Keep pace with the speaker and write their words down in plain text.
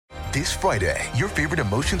This Friday, your favorite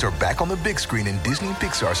emotions are back on the big screen in Disney and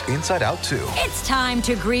Pixar's Inside Out 2. It's time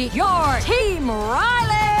to greet your Team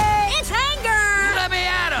Riley. It's anger. Let me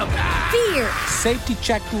at him. Fear. Safety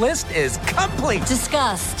checklist is complete.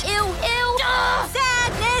 Disgust. Ew.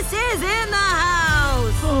 Sadness is in the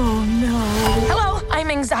house. Oh, no. Hello, I'm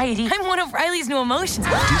anxiety. I'm one of Riley's new emotions.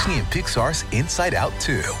 Disney and Pixar's Inside Out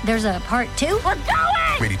 2. There's a part 2? We're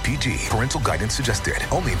going! Rated PG. Parental guidance suggested.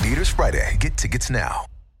 Only in theaters Friday. Get tickets now.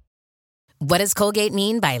 What does Colgate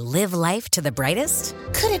mean by live life to the brightest?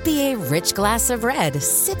 Could it be a rich glass of red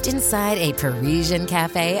sipped inside a Parisian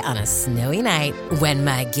cafe on a snowy night when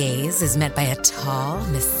my gaze is met by a tall,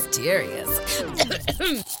 mysterious...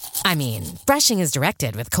 I mean, brushing is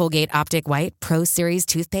directed with Colgate Optic White Pro Series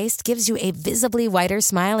toothpaste gives you a visibly whiter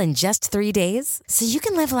smile in just 3 days, so you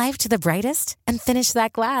can live life to the brightest and finish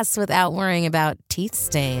that glass without worrying about teeth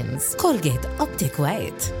stains. Colgate Optic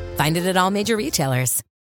White. Find it at all major retailers.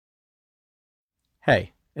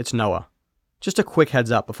 Hey, it's Noah. Just a quick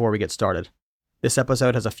heads up before we get started. This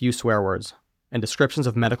episode has a few swear words and descriptions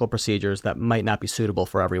of medical procedures that might not be suitable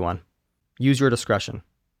for everyone. Use your discretion,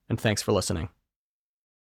 and thanks for listening.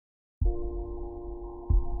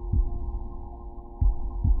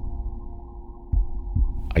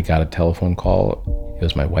 I got a telephone call. It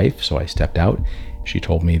was my wife, so I stepped out. She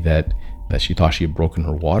told me that she thought she had broken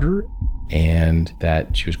her water and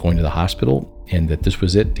that she was going to the hospital and that this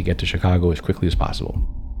was it to get to Chicago as quickly as possible.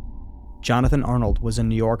 Jonathan Arnold was in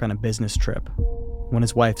New York on a business trip when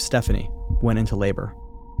his wife, Stephanie, went into labor.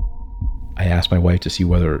 I asked my wife to see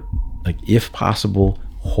whether, if possible,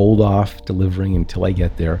 hold off delivering until I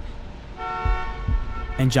get there.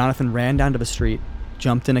 And Jonathan ran down to the street,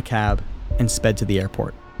 jumped in a cab, and sped to the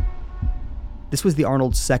airport. This was the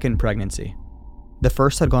Arnold's second pregnancy. The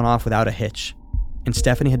first had gone off without a hitch, and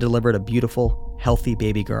Stephanie had delivered a beautiful, healthy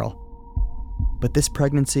baby girl. But this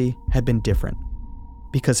pregnancy had been different,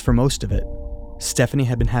 because for most of it, Stephanie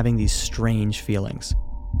had been having these strange feelings.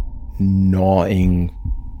 Gnawing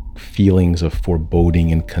feelings of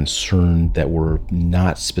foreboding and concern that were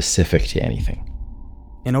not specific to anything.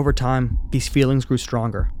 And over time, these feelings grew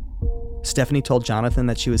stronger. Stephanie told Jonathan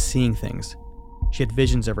that she was seeing things. She had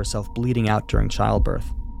visions of herself bleeding out during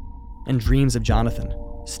childbirth, and dreams of Jonathan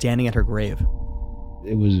standing at her grave.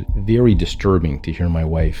 It was very disturbing to hear my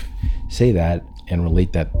wife say that and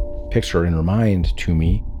relate that picture in her mind to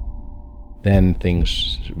me. Then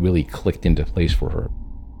things really clicked into place for her.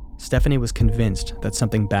 Stephanie was convinced that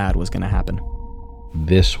something bad was going to happen.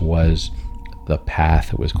 This was the path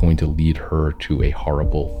that was going to lead her to a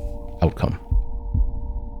horrible outcome.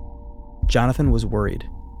 Jonathan was worried.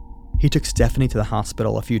 He took Stephanie to the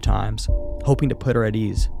hospital a few times, hoping to put her at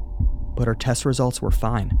ease, but her test results were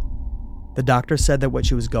fine. The doctor said that what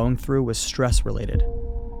she was going through was stress-related.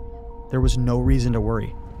 There was no reason to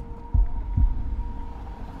worry.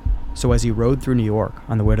 So as he rode through New York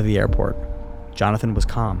on the way to the airport, Jonathan was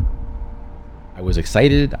calm. I was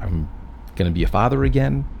excited. I'm going to be a father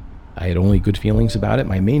again. I had only good feelings about it.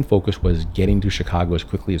 My main focus was getting to Chicago as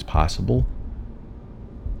quickly as possible.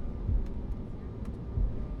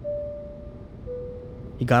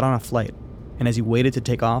 He got on a flight, and as he waited to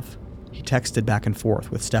take off, he texted back and forth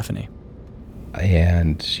with Stephanie.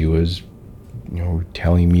 And she was,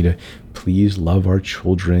 telling me to please love our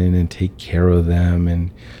children and take care of them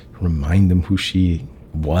and remind them who she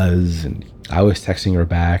was. And I was texting her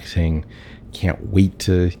back saying, can't wait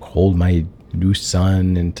to hold my new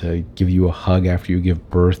son and to give you a hug after you give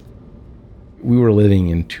birth. We were living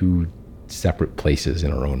in two separate places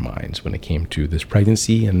in our own minds when it came to this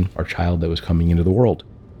pregnancy and our child that was coming into the world.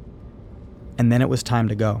 And then it was time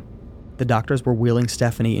to go. The doctors were wheeling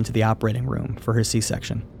Stephanie into the operating room for her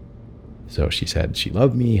C-section. So she said she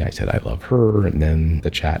loved me, I said I love her, and then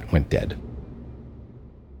the chat went dead.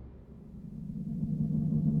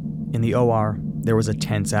 In the OR, there was a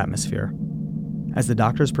tense atmosphere. As the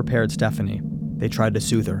doctors prepared Stephanie, they tried to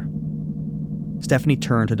soothe her. Stephanie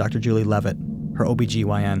turned to Dr. Julie Levitt, her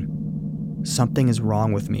OBGYN. "Something is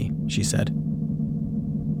wrong with me," she said.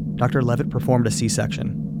 Dr. Levitt performed a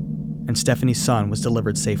C-section, and Stephanie's son was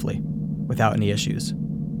delivered safely, without any issues.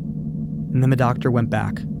 And then the doctor went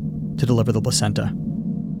back to deliver the placenta.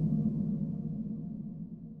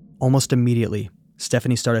 Almost immediately,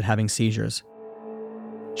 Stephanie started having seizures.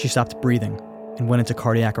 She stopped breathing and went into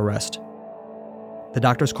cardiac arrest. The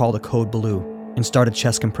doctors called a code blue and started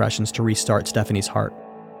chest compressions to restart Stephanie's heart.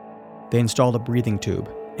 They installed a breathing tube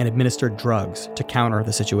and administered drugs to counter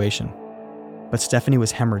the situation. But Stephanie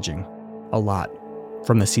was hemorrhaging a lot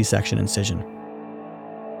from the C-section incision.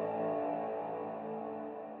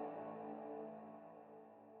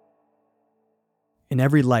 In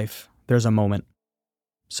every life, there's a moment.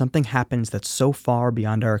 something happens that's so far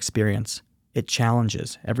beyond our experience, it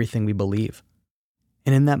challenges everything we believe.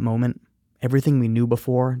 And in that moment, everything we knew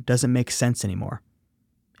before doesn't make sense anymore.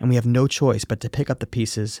 And we have no choice but to pick up the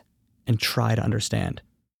pieces and try to understand.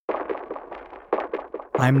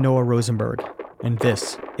 I'm Noah Rosenberg, and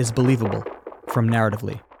this is Believable from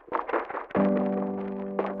Narratively.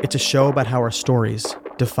 It's a show about how our stories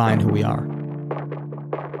define who we are.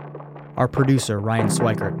 Our producer, Ryan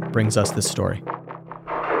Swikert, brings us this story.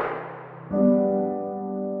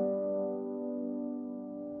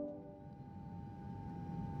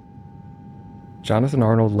 Jonathan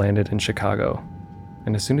Arnold landed in Chicago,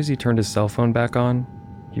 and as soon as he turned his cell phone back on,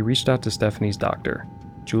 he reached out to Stephanie's doctor,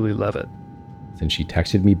 Julie Levitt. And she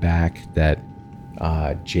texted me back that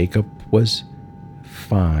Jacob was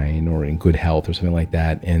fine or in good health or something like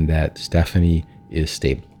that, and that Stephanie is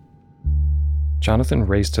stable. Jonathan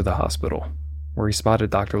raced to the hospital, where he spotted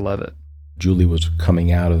Dr. Levitt. Julie was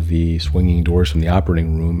coming out of the swinging doors from the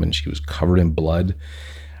operating room, and she was covered in blood,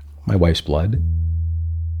 my wife's blood.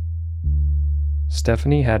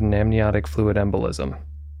 Stephanie had an amniotic fluid embolism,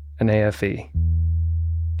 an AFE.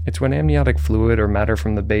 It's when amniotic fluid or matter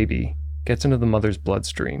from the baby gets into the mother's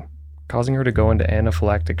bloodstream, causing her to go into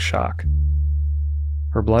anaphylactic shock.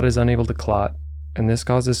 Her blood is unable to clot, and this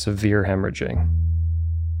causes severe hemorrhaging.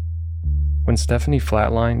 When Stephanie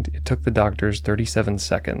flatlined, it took the doctors 37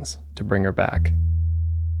 seconds to bring her back.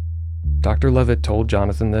 Dr. Levitt told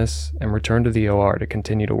Jonathan this and returned to the OR to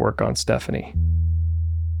continue to work on Stephanie.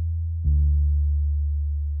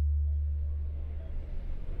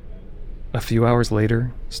 A few hours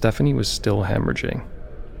later, Stephanie was still hemorrhaging.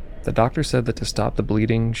 The doctor said that to stop the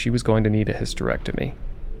bleeding, she was going to need a hysterectomy,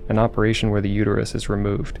 an operation where the uterus is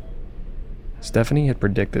removed. Stephanie had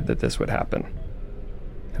predicted that this would happen.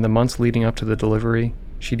 In the months leading up to the delivery,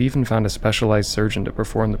 she'd even found a specialized surgeon to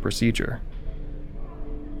perform the procedure.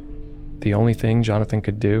 The only thing Jonathan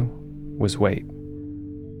could do was wait.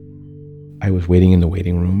 I was waiting in the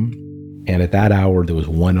waiting room, and at that hour, there was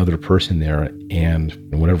one other person there, and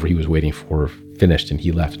whatever he was waiting for finished, and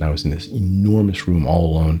he left, and I was in this enormous room all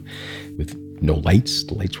alone with no lights.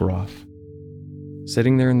 The lights were off.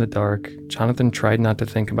 Sitting there in the dark, Jonathan tried not to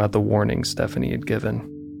think about the warnings Stephanie had given.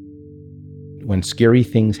 When scary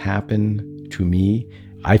things happen to me,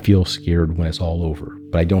 I feel scared when it's all over,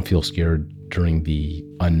 but I don't feel scared during the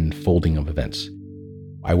unfolding of events.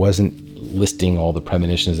 I wasn't listing all the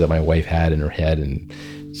premonitions that my wife had in her head and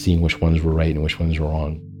seeing which ones were right and which ones were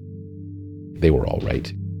wrong. They were all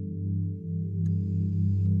right.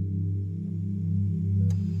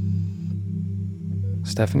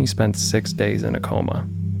 Stephanie spent 6 days in a coma.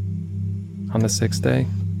 On the 6th day,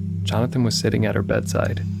 Jonathan was sitting at her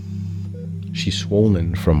bedside. She's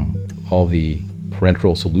swollen from all the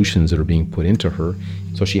parenteral solutions that are being put into her,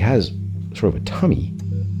 so she has sort of a tummy.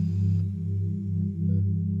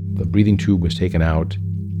 The breathing tube was taken out,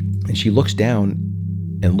 and she looks down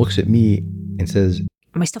and looks at me and says,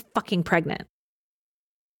 "Am I still fucking pregnant?"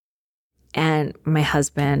 And my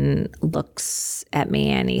husband looks at me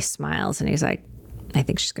and he smiles and he's like, "I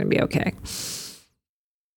think she's going to be okay."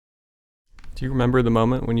 Do you remember the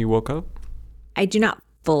moment when you woke up? I do not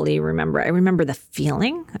fully remember. I remember the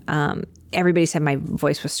feeling. Everybody said my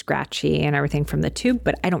voice was scratchy and everything from the tube,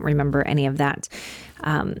 but I don't remember any of that.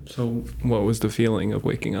 So what was the feeling of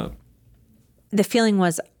waking up? The feeling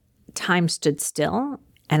was time stood still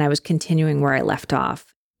and I was continuing where I left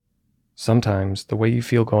off. Sometimes the way you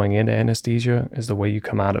feel going into anesthesia is the way you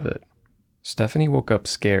come out of it. Stephanie woke up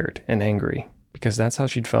scared and angry because that's how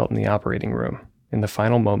she'd felt in the operating room in the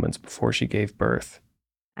final moments before she gave birth.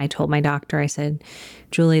 I told my doctor, I said,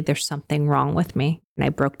 "Julie, there's something wrong with me." And I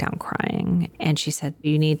broke down crying. And she said,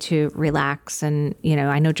 "You need to relax. And,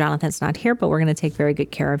 I know Jonathan's not here, but we're going to take very good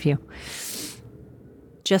care of you."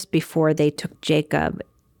 Just before they took Jacob,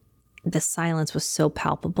 the silence was so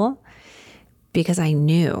palpable because I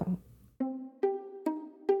knew.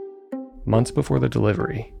 Months before the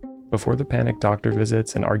delivery, before the panicked doctor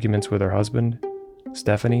visits and arguments with her husband,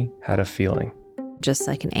 Stephanie had a feeling. Just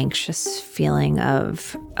like an anxious feeling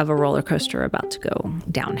of a roller coaster about to go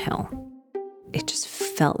downhill. It just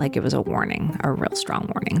felt like it was a warning, a real strong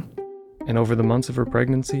warning. And over the months of her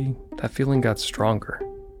pregnancy, that feeling got stronger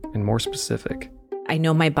and more specific. I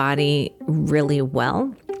know my body really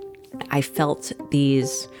well. I felt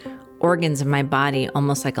these organs in my body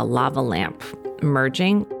almost like a lava lamp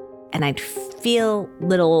merging, and I'd feel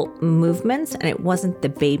little movements, and it wasn't the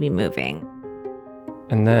baby moving.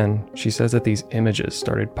 And then she says that these images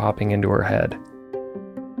started popping into her head.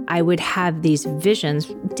 I would have these visions,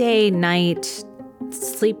 day, night,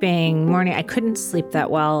 sleeping, morning. I couldn't sleep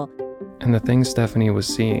that well. And the things Stephanie was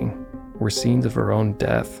seeing were scenes of her own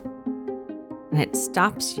death. And it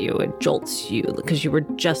stops you, it jolts you, because you were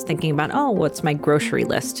just thinking about, oh, what's my grocery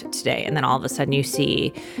list today? And then all of a sudden you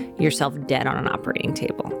see yourself dead on an operating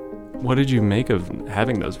table. What did you make of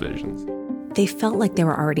having those visions? They felt like they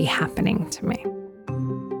were already happening to me.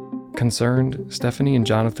 Concerned, Stephanie and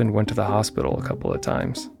Jonathan went to the hospital a couple of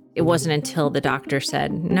times. It wasn't until the doctor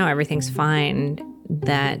said, no, everything's fine,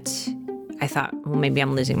 that I thought, well, maybe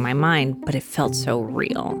I'm losing my mind, but it felt so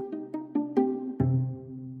real.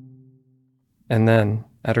 And then,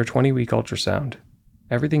 at her 20-week ultrasound,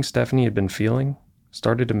 everything Stephanie had been feeling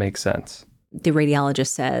started to make sense. The radiologist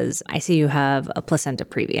says, I see you have a placenta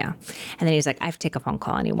previa. And then he's like, I have to take a phone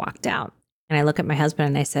call, and he walked out. And I look at my husband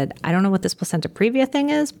and I said, I don't know what this placenta previa thing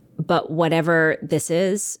is, but whatever this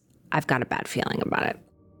is, I've got a bad feeling about it.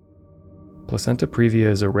 Placenta previa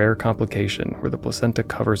is a rare complication where the placenta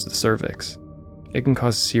covers the cervix. It can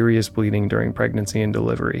cause serious bleeding during pregnancy and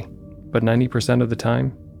delivery, but 90% of the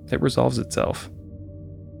time, it resolves itself.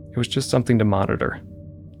 It was just something to monitor.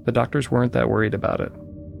 The doctors weren't that worried about it.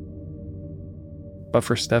 But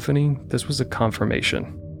for Stephanie, this was a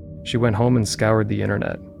confirmation. She went home and scoured the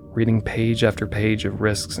internet, reading page after page of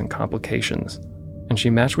risks and complications, and she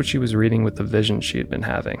matched what she was reading with the visions she had been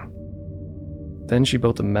having. Then she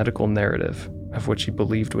built a medical narrative of what she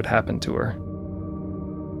believed would happen to her.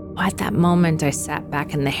 At that moment, I sat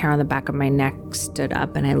back and the hair on the back of my neck stood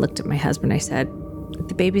up, and I looked at my husband. I said,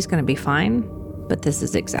 the baby's going to be fine, but this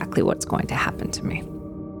is exactly what's going to happen to me.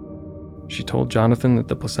 She told Jonathan that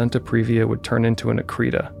the placenta previa would turn into an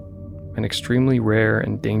accreta, an extremely rare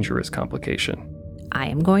and dangerous complication. I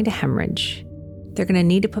am going to hemorrhage. They're going to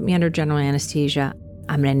need to put me under general anesthesia.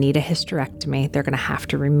 I'm going to need a hysterectomy. They're going to have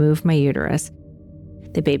to remove my uterus.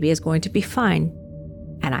 The baby is going to be fine,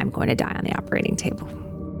 and I'm going to die on the operating table.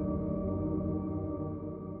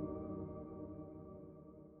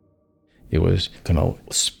 It was going to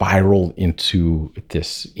spiral into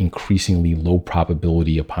this increasingly low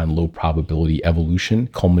probability upon low probability evolution,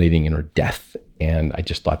 culminating in her death. And I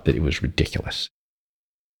just thought that it was ridiculous.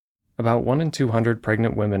 About 1 in 200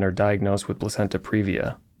 pregnant women are diagnosed with placenta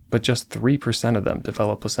previa, but just 3% of them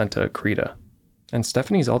develop placenta accreta. And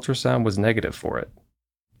Stephanie's ultrasound was negative for it.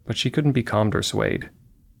 But she couldn't be calmed or swayed.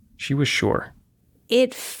 She was sure.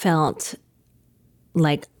 It felt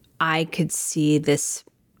like I could see this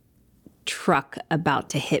truck about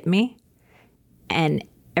to hit me, and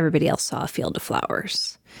everybody else saw a field of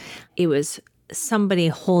flowers. It was somebody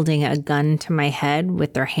holding a gun to my head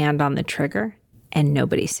with their hand on the trigger, and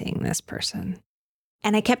nobody seeing this person.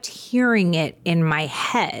 And I kept hearing it in my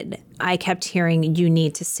head. I kept hearing, you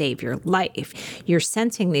need to save your life. You're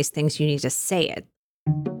sensing these things, you need to say it.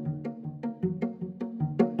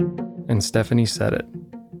 And Stephanie said it,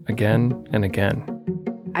 again and again.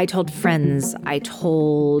 I told friends, I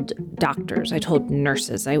told doctors, I told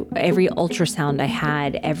nurses. Every ultrasound I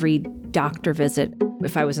had, every doctor visit,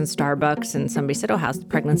 if I was in Starbucks and somebody said, oh, how's the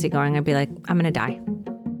pregnancy going? I'd be like, I'm going to die.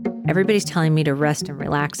 Everybody's telling me to rest and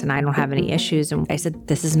relax and I don't have any issues. And I said,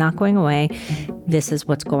 this is not going away. This is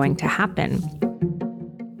what's going to happen.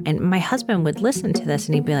 And my husband would listen to this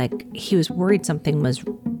and he'd be like, he was worried something was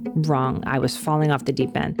wrong. I was falling off the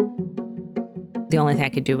deep end. The only thing I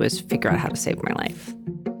could do was figure out how to save my life.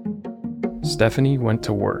 Stephanie went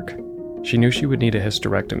to work. She knew she would need a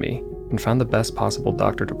hysterectomy and found the best possible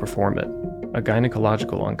doctor to perform it, a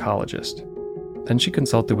gynecological oncologist. Then she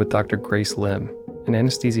consulted with Dr. Grace Lim, an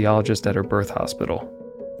anesthesiologist at her birth hospital.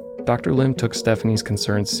 Dr. Lim took Stephanie's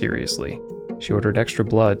concerns seriously. She ordered extra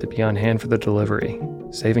blood to be on hand for the delivery,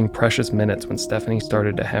 saving precious minutes when Stephanie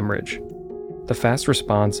started to hemorrhage. The fast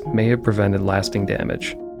response may have prevented lasting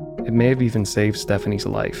damage. It may have even saved Stephanie's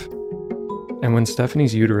life. And when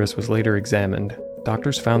Stephanie's uterus was later examined,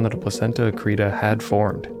 doctors found that a placenta accreta had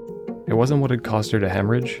formed. It wasn't what had caused her to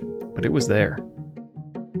hemorrhage, but it was there.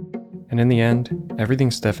 And in the end,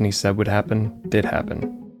 everything Stephanie said would happen did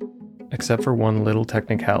happen, except for one little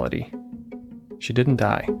technicality. She didn't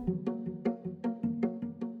die.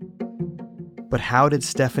 But how did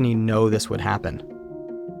Stephanie know this would happen?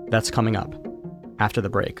 That's coming up after the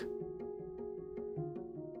break.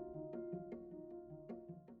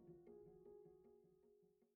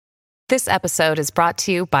 This episode is brought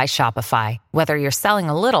to you by Shopify. Whether you're selling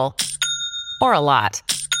a little or a lot,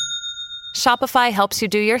 Shopify helps you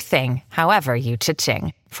do your thing, however you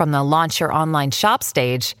cha-ching. From the launch your online shop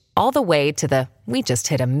stage, all the way to the we just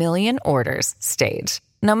hit 1 million orders stage.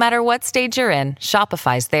 No matter what stage you're in,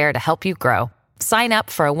 Shopify's there to help you grow. Sign up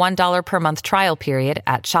for a $1 per month trial period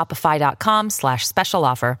at shopify.com/special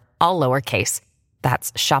offer, all lowercase.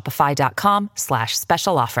 That's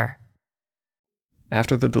shopify.com/special offer.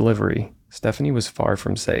 After the delivery, Stephanie was far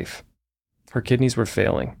from safe. Her kidneys were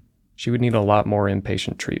failing. She would need a lot more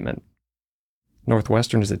inpatient treatment.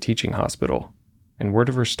 Northwestern is a teaching hospital, and word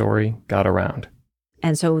of her story got around.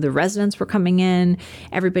 And so the residents were coming in.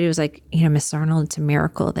 Everybody was like, Miss Arnold, it's a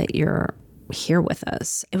miracle that you're here with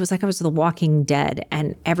us. It was like I was the Walking Dead.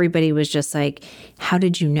 And everybody was just like, how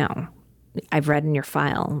did you know? I've read in your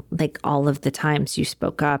file, like all of the times you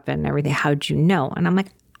spoke up and everything. How'd you know? And I'm like,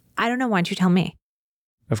 I don't know. Why don't you tell me?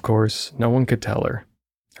 Of course, no one could tell her.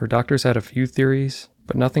 Her doctors had a few theories,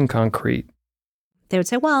 but nothing concrete. They would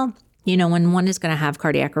say, well, when one is going to have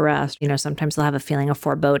cardiac arrest, sometimes they'll have a feeling of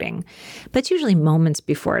foreboding. But it's usually moments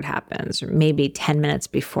before it happens, or maybe 10 minutes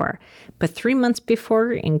before. But 3 months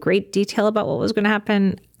before, in great detail about what was going to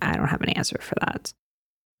happen, I don't have an answer for that.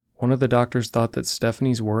 One of the doctors thought that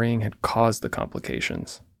Stephanie's worrying had caused the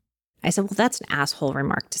complications. I said, well, that's an asshole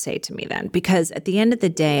remark to say to me then, because at the end of the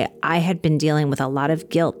day, I had been dealing with a lot of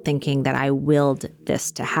guilt thinking that I willed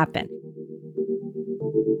this to happen.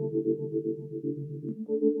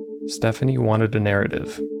 Stephanie wanted a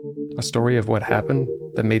narrative, a story of what happened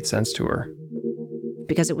that made sense to her.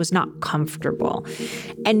 Because it was not comfortable,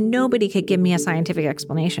 and nobody could give me a scientific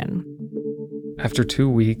explanation. After 2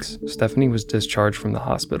 weeks, Stephanie was discharged from the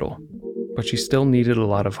hospital, but she still needed a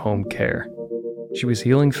lot of home care. She was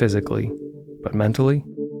healing physically, but mentally?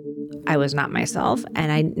 I was not myself,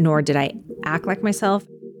 and nor did I act like myself.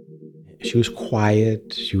 She was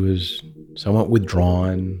quiet, she was somewhat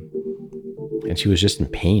withdrawn, and she was just in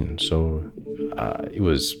pain, so it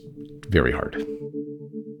was very hard.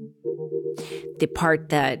 The part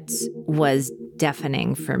that was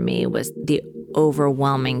deafening for me was the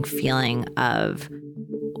overwhelming feeling of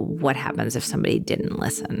what happens if somebody didn't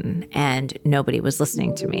listen, and nobody was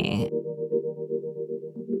listening to me.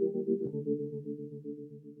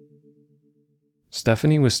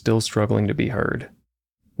 Stephanie was still struggling to be heard.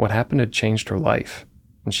 What happened had changed her life,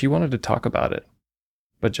 and she wanted to talk about it.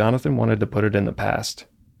 But Jonathan wanted to put it in the past,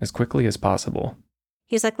 as quickly as possible.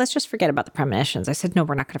 He's like, let's just forget about the premonitions. I said, no,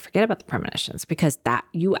 we're not going to forget about the premonitions because that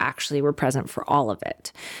you actually were present for all of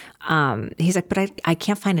it. He's like, but I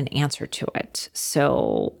can't find an answer to it.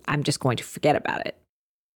 So I'm just going to forget about it.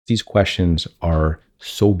 These questions are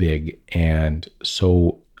so big and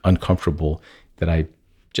so uncomfortable that I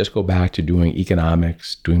just go back to doing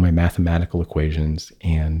economics, doing my mathematical equations,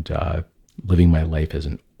 and living my life as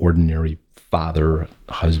an ordinary father,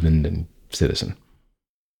 husband, and citizen.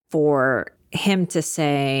 For him to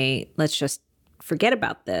say, let's just forget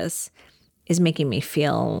about this, is making me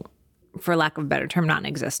feel, for lack of a better term,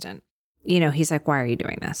 non-existent. He's like, why are you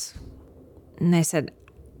doing this? And I said,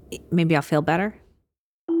 maybe I'll feel better.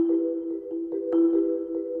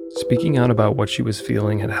 Speaking out about what she was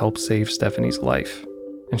feeling had helped save Stephanie's life,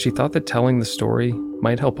 and she thought that telling the story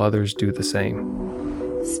might help others do the same.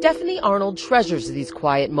 Stephanie Arnold treasures these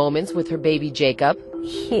quiet moments with her baby Jacob.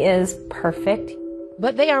 He is perfect.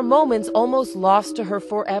 But they are moments almost lost to her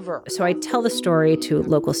forever. So I tell the story to a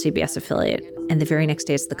local CBS affiliate, and the very next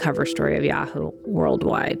day it's the cover story of Yahoo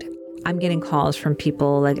worldwide. I'm getting calls from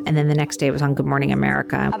people, and then the next day it was on Good Morning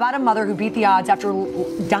America. About a mother who beat the odds after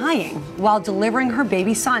dying while delivering her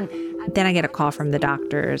baby son. Then I get a call from the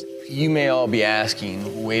doctors. You may all be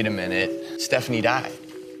asking, wait a minute, Stephanie died.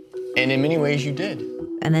 And in many ways you did.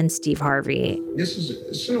 And then Steve Harvey.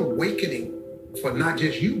 It's an awakening for not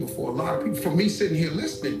just you, but for a lot of people. For me sitting here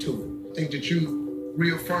listening to it, I think that you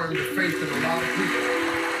reaffirmed the faith in a lot of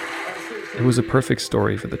people. It was a perfect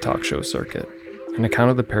story for the talk show circuit, an account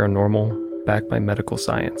of the paranormal backed by medical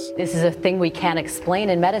science. This is a thing we can't explain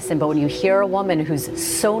in medicine, but when you hear a woman who's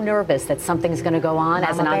so nervous that something's going to go on,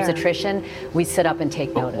 as an obstetrician, we sit up and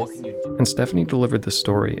take notice. And Stephanie delivered the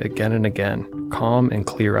story again and again, calm and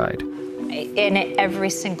clear-eyed. In every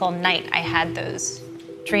single night, I had those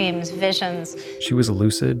dreams, visions. She was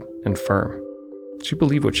lucid and firm. She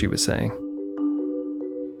believed what she was saying.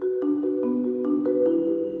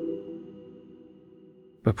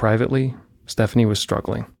 But privately, Stephanie was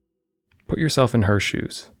struggling. Put yourself in her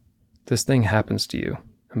shoes. This thing happens to you,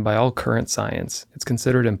 and by all current science, it's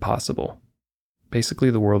considered impossible.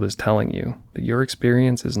 Basically, the world is telling you that your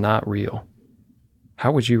experience is not real.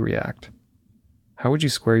 How would you react? How would you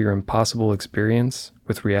square your impossible experience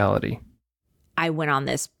with reality? I went on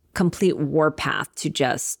this complete warpath to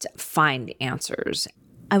just find answers.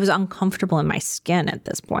 I was uncomfortable in my skin at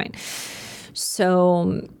this point.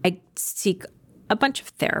 So I seek a bunch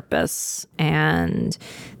of therapists, and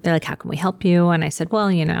they're like, how can we help you? And I said, well,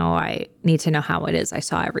 I need to know how it is. I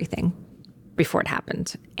saw everything before it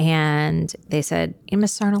happened. And they said,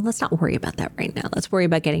 Miss Arnold, let's not worry about that right now. Let's worry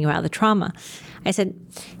about getting you out of the trauma. I said,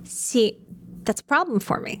 see, that's a problem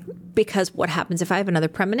for me, because what happens if I have another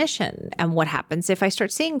premonition? And what happens if I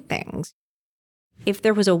start seeing things? If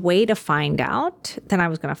there was a way to find out, then I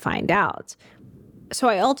was going to find out. So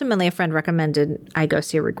a friend recommended I go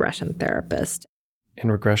see a regression therapist.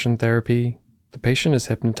 In regression therapy, the patient is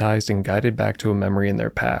hypnotized and guided back to a memory in their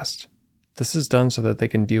past. This is done so that they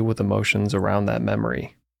can deal with emotions around that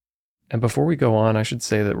memory. And before we go on, I should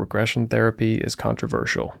say that regression therapy is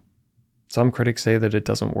controversial. Some critics say that it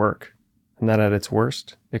doesn't work, and that at its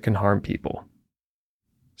worst, it can harm people.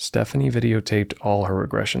 Stephanie videotaped all her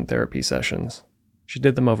regression therapy sessions. She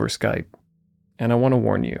did them over Skype. And I want to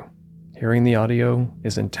warn you, hearing the audio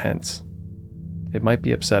is intense. It might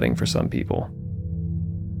be upsetting for some people.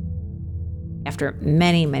 After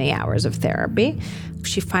many, many hours of therapy,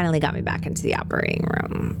 she finally got me back into the operating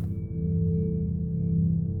room.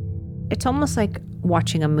 It's almost like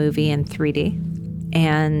watching a movie in 3D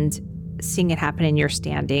and seeing it happen and you're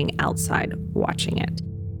standing outside watching it.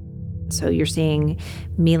 So you're seeing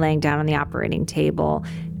me laying down on the operating table,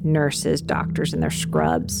 nurses, doctors in their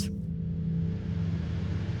scrubs.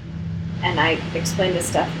 And I explained to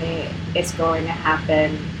Stephanie, it's going to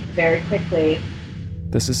happen very quickly.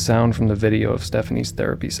 This is sound from the video of Stephanie's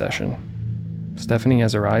therapy session. Stephanie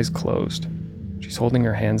has her eyes closed. She's holding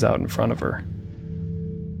her hands out in front of her.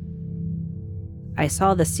 I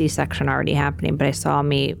saw the C-section already happening, but I saw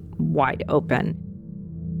me wide open.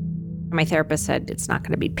 My therapist said it's not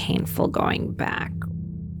going to be painful going back.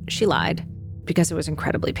 She lied, because it was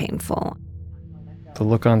incredibly painful. The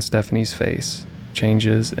look on Stephanie's face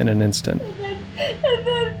changes in an instant. And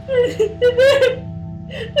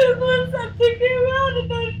then something came out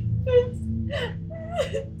and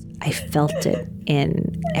I felt it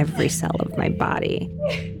in every cell of my body.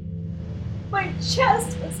 My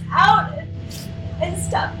chest was out and I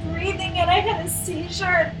stopped breathing and I had a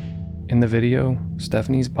seizure. In the video,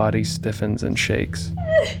 Stephanie's body stiffens and shakes.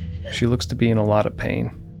 She looks to be in a lot of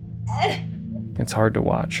pain. It's hard to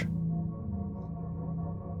watch.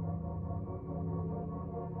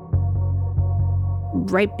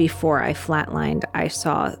 Right before I flatlined, I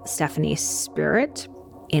saw Stephanie's spirit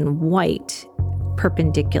in white,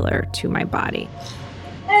 perpendicular to my body.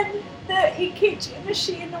 And the EKG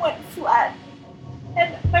machine went flat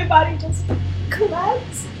and my body just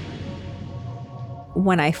collapsed.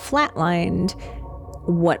 When I flatlined,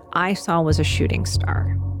 what I saw was a shooting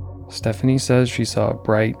star. Stephanie says she saw a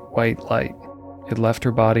bright white light. It left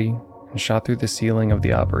her body and shot through the ceiling of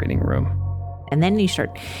the operating room. And then you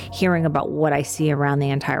start hearing about what I see around the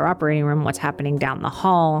entire operating room, what's happening down the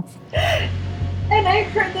hall. And I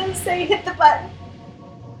heard them say, hit the button.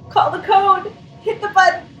 Call the code. Hit the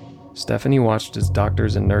button. Stephanie watched as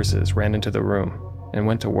doctors and nurses ran into the room and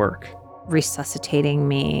went to work. Resuscitating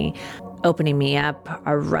me, opening me up,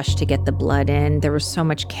 a rush to get the blood in. There was so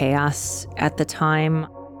much chaos at the time.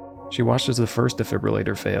 She watched as the first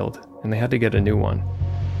defibrillator failed, and they had to get a new one.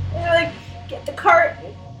 They were like, get the cart.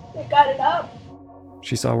 They got it up.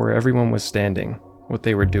 She saw where everyone was standing, what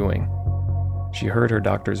they were doing. She heard her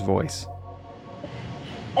doctor's voice.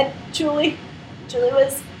 And Julie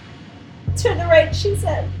was to the right. She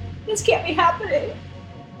said, this can't be happening. It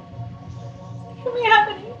can't be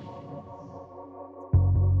happening.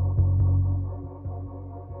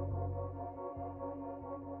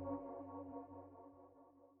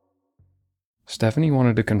 Stephanie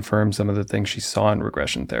wanted to confirm some of the things she saw in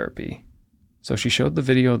regression therapy. So she showed the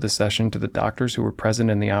video of the session to the doctors who were present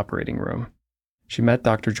in the operating room. She met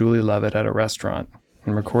Dr. Julie Levitt at a restaurant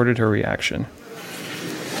and recorded her reaction.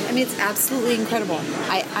 I mean, it's absolutely incredible.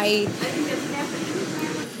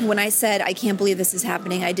 When I said, I can't believe this is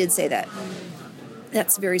happening, I did say that.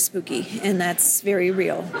 That's very spooky, and that's very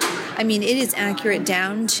real. I mean, it is accurate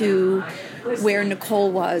down to where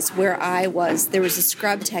Nicole was, where I was. There was a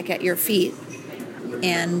scrub tech at your feet,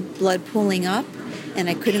 and blood pooling up, and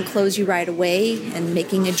I couldn't close you right away, and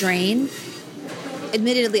making a drain.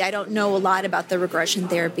 Admittedly, I don't know a lot about the regression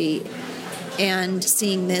therapy, and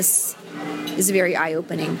seeing this is very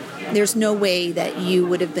eye-opening. There's no way that you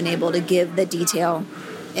would have been able to give the detail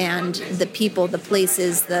and the people, the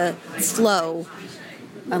places, the flow,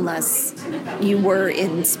 unless you were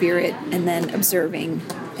in spirit and then observing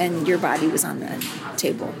and your body was on the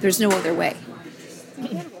table. There's no other way.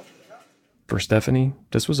 For Stephanie,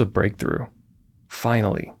 this was a breakthrough.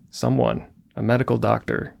 Finally, someone, a medical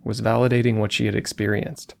doctor, was validating what she had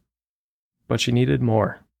experienced. But she needed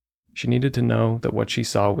more. She needed to know that what she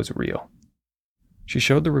saw was real. She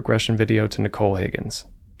showed the regression video to Nicole Higgins,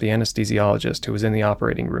 the anesthesiologist who was in the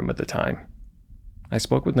operating room at the time. I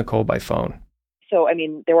spoke with Nicole by phone. So, I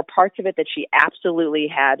mean, there were parts of it that she absolutely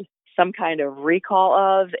had some kind of recall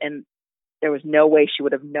of, and there was no way she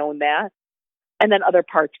would have known that. And then other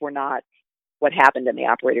parts were not what happened in the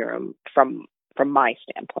operating room from my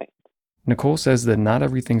standpoint. Nicole says that not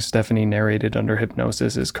everything Stephanie narrated under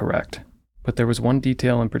hypnosis is correct, but there was one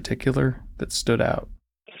detail in particular that stood out.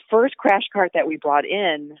 The first crash cart that we brought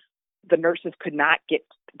in, the nurses could not get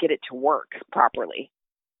it to work properly.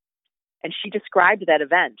 And she described that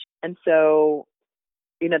event. And so,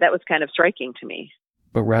 that was kind of striking to me.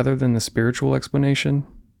 But rather than the spiritual explanation,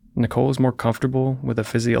 Nicole is more comfortable with a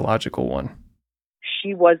physiological one.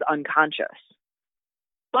 She was unconscious.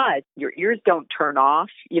 But your ears don't turn off.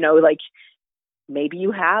 Maybe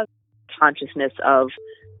you have consciousness of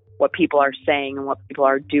what people are saying and what people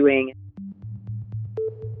are doing.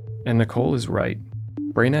 And Nicole is right.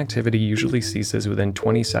 Brain activity usually ceases within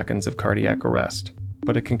 20 seconds of cardiac arrest,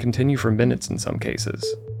 but it can continue for minutes in some cases.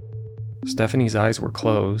 Stephanie's eyes were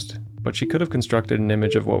closed, but she could have constructed an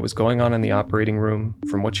image of what was going on in the operating room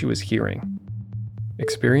from what she was hearing.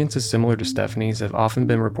 Experiences similar to Stephanie's have often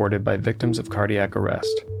been reported by victims of cardiac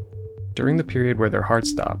arrest. During the period where their heart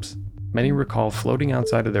stops, many recall floating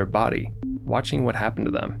outside of their body, watching what happened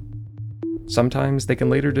to them. Sometimes they can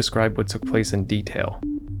later describe what took place in detail,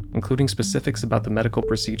 including specifics about the medical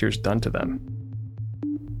procedures done to them.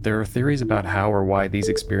 There are theories about how or why these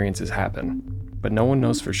experiences happen, but no one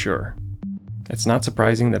knows for sure. It's not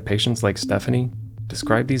surprising that patients like Stephanie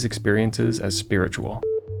describe these experiences as spiritual.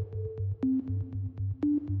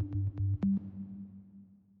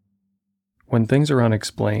 When things are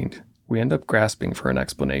unexplained, we end up grasping for an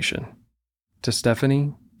explanation. To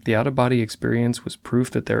Stephanie, the out-of-body experience was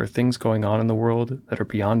proof that there are things going on in the world that are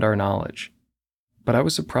beyond our knowledge. But I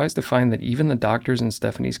was surprised to find that even the doctors in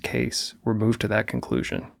Stephanie's case were moved to that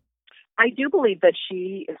conclusion. I do believe that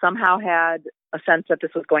she somehow had a sense that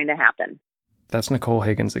this was going to happen. That's Nicole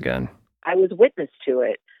Higgins again. I was witness to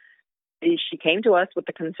it. She came to us with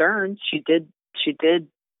the concerns. She did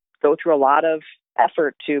go through a lot of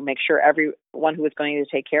effort to make sure everyone who was going to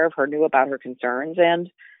take care of her knew about her concerns, and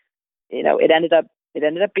it ended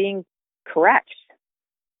up being correct.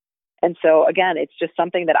 And so again, it's just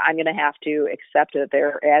something that I'm going to have to accept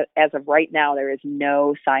that as of right now, there is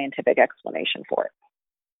no scientific explanation for it.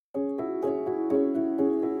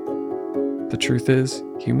 The truth is,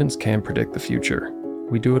 humans can predict the future.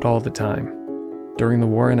 We do it all the time. During the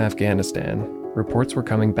war in Afghanistan, reports were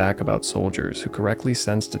coming back about soldiers who correctly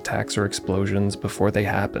sensed attacks or explosions before they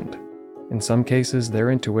happened. In some cases,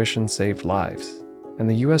 their intuition saved lives, and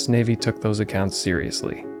the US Navy took those accounts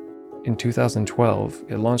seriously. In 2012,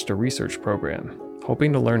 it launched a research program,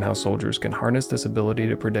 hoping to learn how soldiers can harness this ability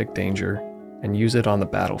to predict danger and use it on the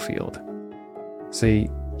battlefield. See,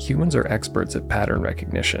 humans are experts at pattern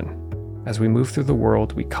recognition. As we move through the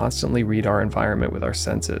world, we constantly read our environment with our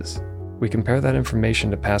senses. We compare that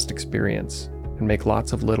information to past experience and make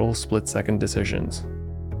lots of little split-second decisions.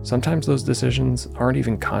 Sometimes those decisions aren't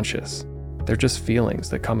even conscious. They're just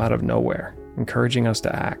feelings that come out of nowhere, encouraging us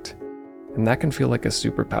to act. And that can feel like a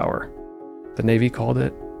superpower. The Navy called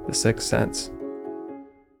it the sixth sense.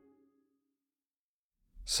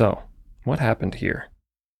 So, what happened here?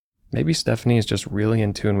 Maybe Stephanie is just really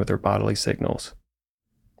in tune with her bodily signals.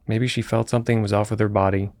 Maybe she felt something was off with her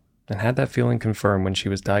body and had that feeling confirmed when she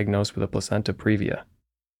was diagnosed with a placenta previa.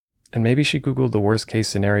 And maybe she Googled the worst case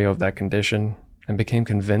scenario of that condition and became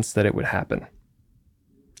convinced that it would happen.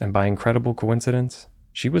 And by incredible coincidence,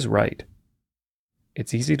 she was right.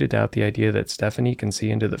 It's easy to doubt the idea that Stephanie can see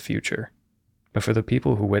into the future. But for the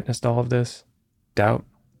people who witnessed all of this, doubt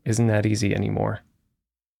isn't that easy anymore.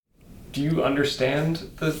 Do you understand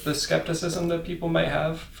the skepticism that people might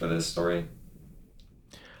have for this story?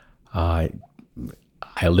 I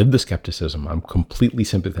live the skepticism. I'm completely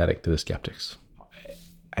sympathetic to the skeptics.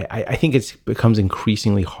 I think it becomes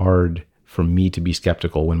increasingly hard for me to be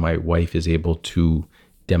skeptical when my wife is able to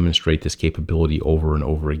demonstrate this capability over and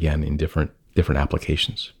over again in different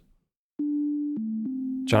applications.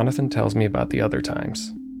 Jonathan tells me about the other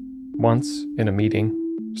times. Once, in a meeting,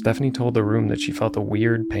 Stephanie told the room that she felt a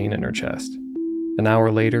weird pain in her chest. An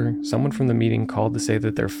hour later, someone from the meeting called to say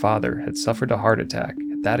that their father had suffered a heart attack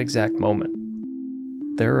at that exact moment.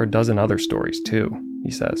 There are a dozen other stories too,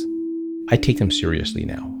 he says. I take them seriously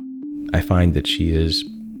now. I find that she is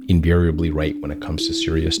invariably right when it comes to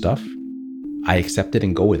serious stuff. I accept it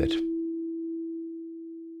and go with it.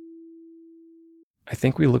 I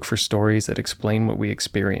think we look for stories that explain what we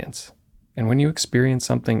experience. And when you experience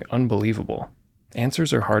something unbelievable,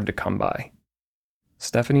 answers are hard to come by.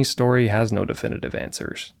 Stephanie's story has no definitive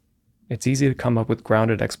answers. It's easy to come up with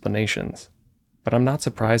grounded explanations, but I'm not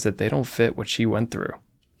surprised that they don't fit what she went through.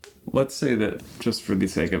 Let's say that, just for the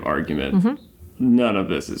sake of argument, none of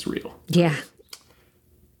this is real. Yeah.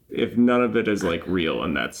 If none of it is real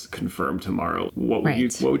and that's confirmed tomorrow, what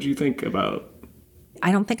would you think about?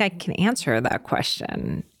 I don't think I can answer that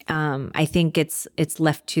question. I think it's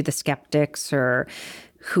left to the skeptics or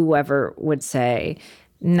whoever would say,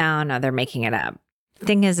 no, they're making it up.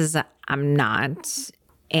 Thing is I'm not,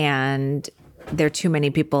 and there are too many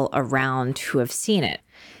people around who have seen it.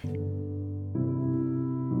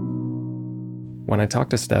 When I talk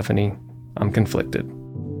to Stephanie, I'm conflicted.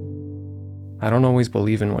 I don't always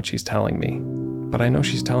believe in what she's telling me, but I know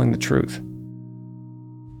she's telling the truth.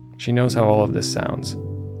 She knows how all of this sounds.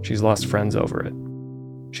 She's lost friends over it.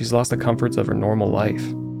 She's lost the comforts of her normal life.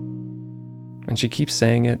 And she keeps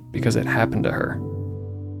saying it because it happened to her.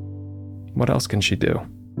 What else can she do?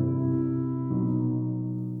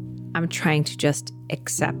 I'm trying to just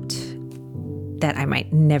accept that I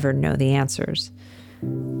might never know the answers.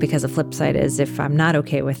 Because the flip side is, if I'm not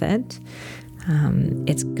okay with it,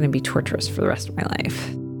 it's going to be torturous for the rest of my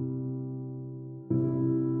life.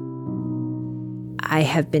 I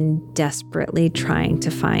have been desperately trying to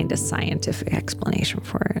find a scientific explanation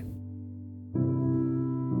for it.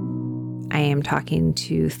 I am talking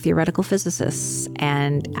to theoretical physicists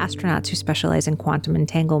and astronauts who specialize in quantum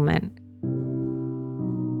entanglement.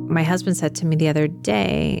 My husband said to me the other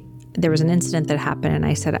day, there was an incident that happened, and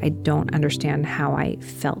I said, I don't understand how I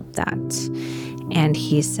felt that. And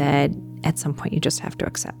he said, at some point, you just have to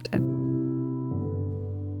accept it.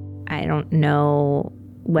 I don't know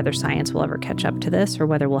whether science will ever catch up to this or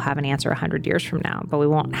whether we'll have an answer 100 years from now, but we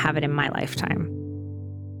won't have it in my lifetime.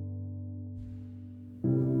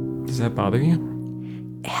 Does that bother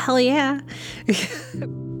you? Hell yeah.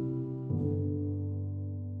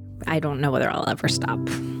 I don't know whether I'll ever stop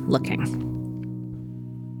looking.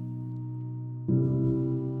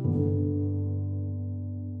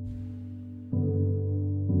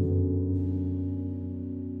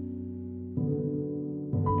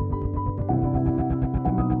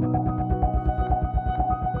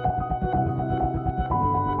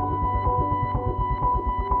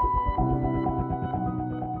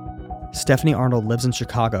 Stephanie Arnold lives in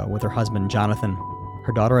Chicago with her husband, Jonathan,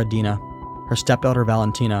 her daughter, Adina, her stepdaughter,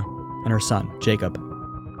 Valentina, and her son, Jacob.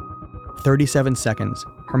 37 Seconds,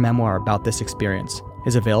 her memoir about this experience,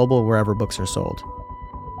 is available wherever books are sold.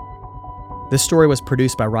 This story was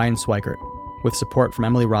produced by Ryan Swikert, with support from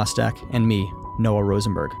Emily Rostak and me, Noah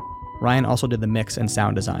Rosenberg. Ryan also did the mix and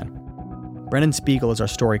sound design. Brendan Spiegel is our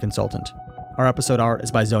story consultant. Our episode art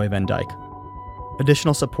is by Zoe Van Dyke.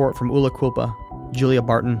 Additional support from Ula Kulpa, Julia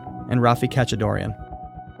Barton, and Rafi Kachadorian.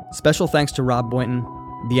 Special thanks to Rob Boynton,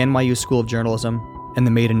 the NYU School of Journalism, and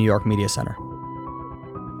the Made in New York Media Center.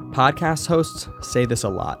 Podcast hosts say this a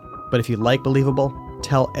lot, but if you like Believable,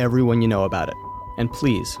 tell everyone you know about it. And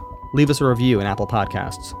please, leave us a review in Apple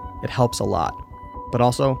Podcasts. It helps a lot. But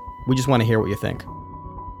also, we just want to hear what you think.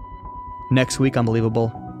 Next week on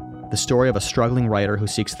Believable, the story of a struggling writer who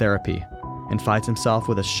seeks therapy and finds himself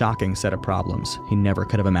with a shocking set of problems he never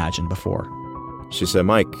could have imagined before. She said,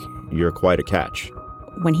 Mike, you're quite a catch.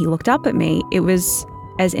 When he looked up at me, it was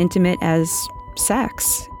as intimate as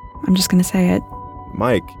sex. I'm just going to say it.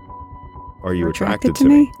 Mike, are you attracted to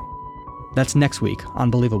me? That's next week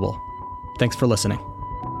on Believable. Thanks for listening.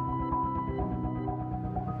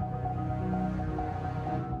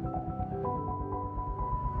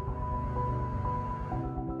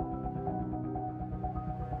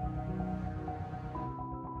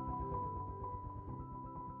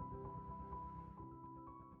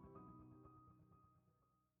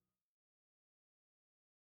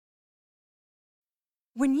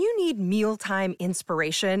 When you need mealtime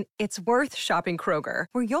inspiration, it's worth shopping Kroger,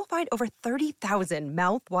 where you'll find over 30,000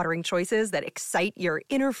 mouth-watering choices that excite your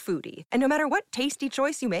inner foodie. And no matter what tasty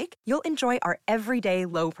choice you make, you'll enjoy our everyday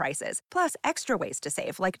low prices, plus extra ways to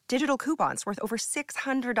save, like digital coupons worth over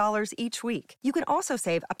 $600 each week. You can also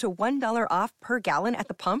save up to $1 off per gallon at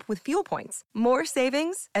the pump with fuel points. More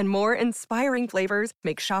savings and more inspiring flavors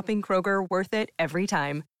make shopping Kroger worth it every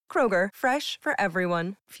time. Kroger, fresh for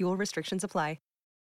everyone. Fuel restrictions apply.